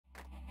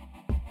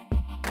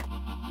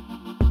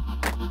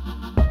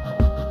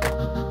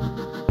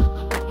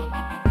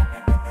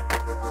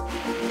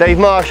Dave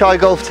Marsh,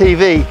 iGolf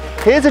TV.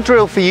 Here's a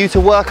drill for you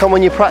to work on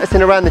when you're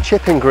practicing around the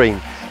chipping green.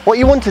 What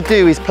you want to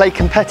do is play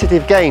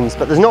competitive games,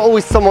 but there's not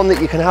always someone that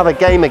you can have a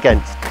game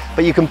against.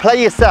 But you can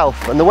play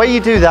yourself, and the way you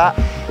do that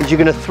is you're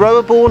going to throw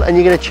a ball and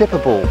you're going to chip a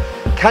ball.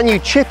 Can you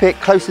chip it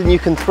closer than you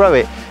can throw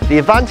it? The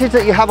advantage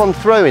that you have on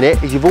throwing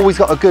it is you've always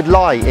got a good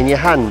lie in your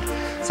hand.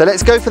 So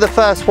let's go for the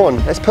first one.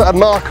 Let's put a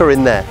marker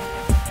in there.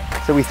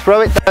 So we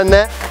throw it down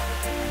there,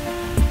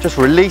 just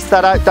release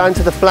that out down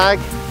to the flag.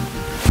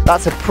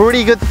 That's a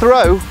pretty good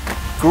throw,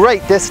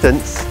 great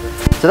distance.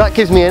 So that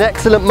gives me an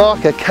excellent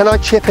marker. Can I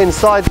chip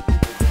inside?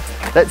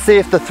 Let's see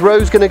if the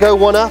throw's going to go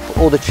one up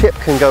or the chip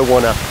can go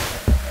one up.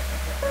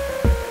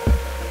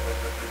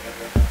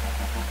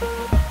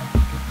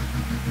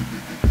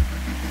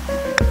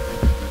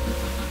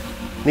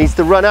 Needs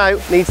to run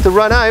out, needs to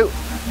run out.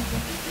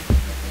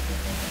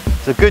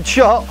 It's a good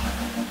shot.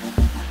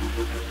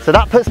 So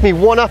that puts me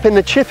one up in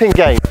the chipping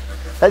game.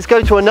 Let's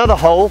go to another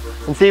hole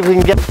and see if we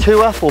can get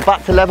two up or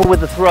back to level with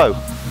the throw.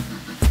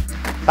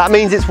 That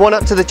means it's one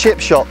up to the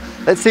chip shot.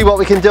 Let's see what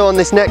we can do on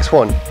this next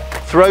one.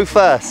 Throw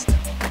first.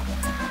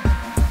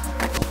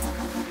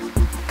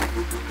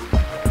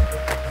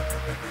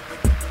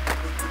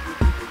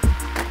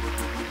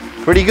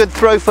 Pretty good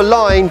throw for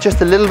line,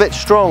 just a little bit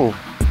strong.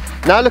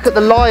 Now look at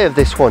the lie of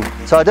this one.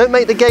 So I don't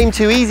make the game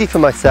too easy for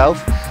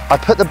myself. I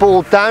put the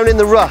ball down in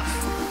the rough.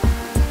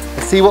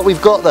 Let's see what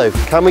we've got though.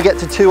 Can we get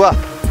to two up?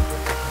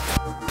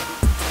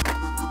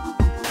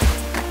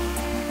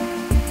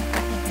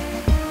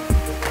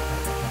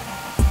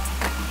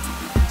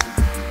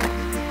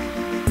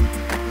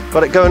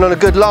 Got it going on a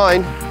good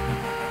line.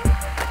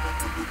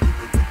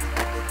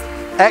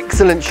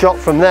 Excellent shot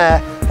from there.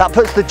 That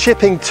puts the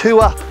chipping two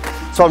up.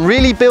 So I'm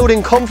really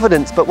building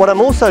confidence, but what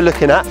I'm also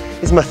looking at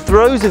is my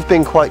throws have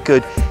been quite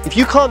good. If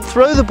you can't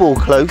throw the ball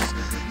close,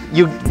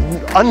 you're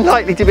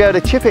unlikely to be able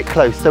to chip it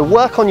close, so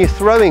work on your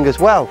throwing as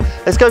well.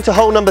 Let's go to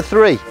hole number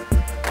 3.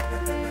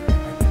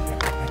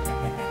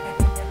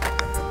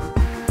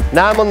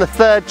 Now I'm on the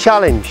third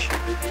challenge.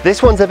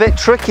 This one's a bit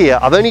trickier.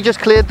 I've only just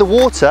cleared the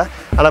water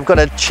and I've got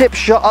a chip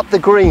shot up the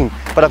green,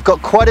 but I've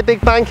got quite a big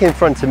bank in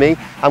front of me.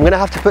 I'm going to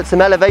have to put some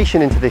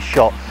elevation into this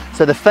shot.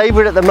 So the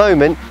favourite at the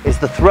moment is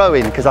the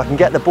throw-in, because I can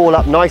get the ball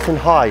up nice and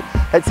high.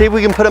 Let's see if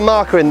we can put a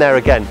marker in there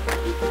again.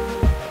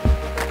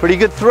 Pretty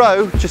good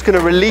throw, just going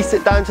to release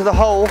it down to the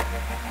hole.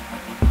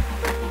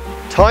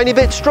 Tiny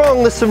bit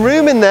strong, there's some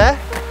room in there.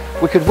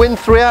 We could win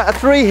 3 out of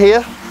 3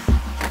 here.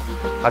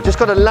 I've just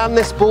got to land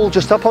this ball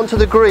just up onto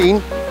the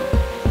green.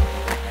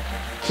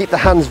 Keep the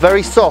hands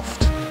very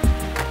soft.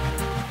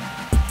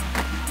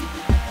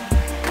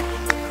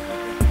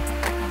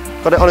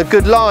 Got it on a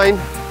good line.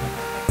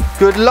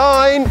 Good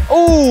line.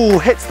 Oh,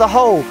 hits the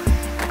hole.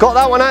 Got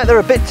that one out there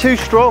a bit too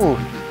strong.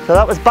 So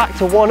that was back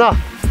to one up.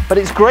 But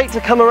it's great to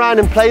come around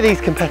and play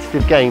these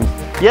competitive games.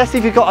 Yes,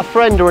 if you've got a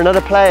friend or another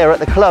player at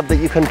the club that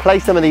you can play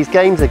some of these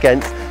games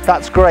against,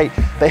 that's great.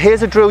 But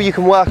here's a drill you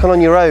can work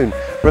on your own.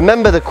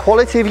 Remember, the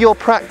quality of your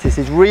practice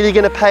is really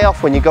going to pay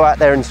off when you go out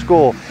there and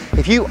score.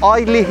 If you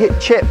idly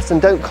hit chips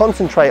and don't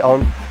concentrate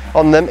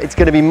on them, it's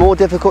going to be more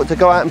difficult to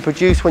go out and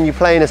produce when you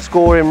play in a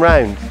scoring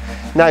round.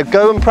 Now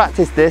go and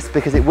practice this,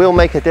 because it will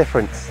make a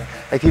difference.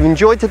 If you've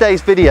enjoyed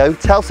today's video,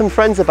 tell some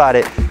friends about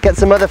it, get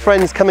some other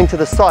friends coming to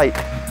the site,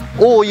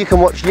 or you can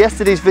watch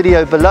yesterday's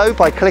video below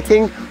by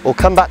clicking, or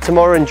come back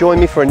tomorrow and join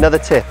me for another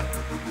tip.